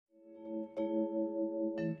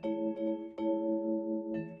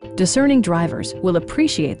Discerning drivers will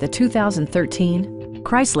appreciate the 2013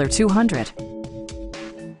 Chrysler 200.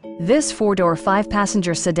 This four-door,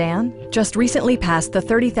 five-passenger sedan just recently passed the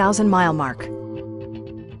 30,000-mile mark.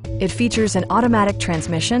 It features an automatic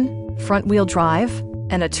transmission, front-wheel drive,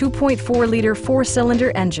 and a 2.4-liter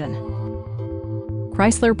four-cylinder engine.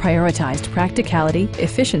 Chrysler prioritized practicality,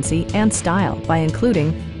 efficiency, and style by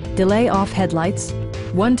including delay-off headlights,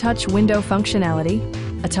 one-touch window functionality,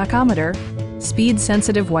 a tachometer,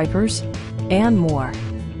 speed-sensitive wipers, and more.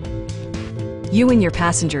 You and your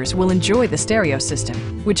passengers will enjoy the stereo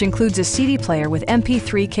system, which includes a CD player with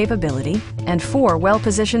MP3 capability and 4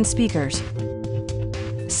 well-positioned speakers.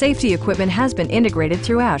 Safety equipment has been integrated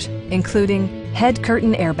throughout, including head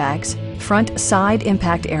curtain airbags, front side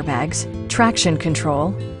impact airbags, traction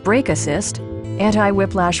control, brake assist,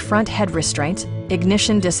 anti-whiplash front head restraints,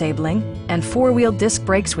 ignition disabling, and four-wheel disc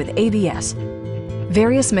brakes with ABS.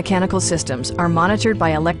 Various mechanical systems are monitored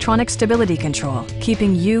by electronic stability control,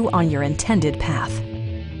 keeping you on your intended path.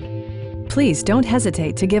 Please don't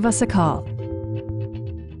hesitate to give us a call.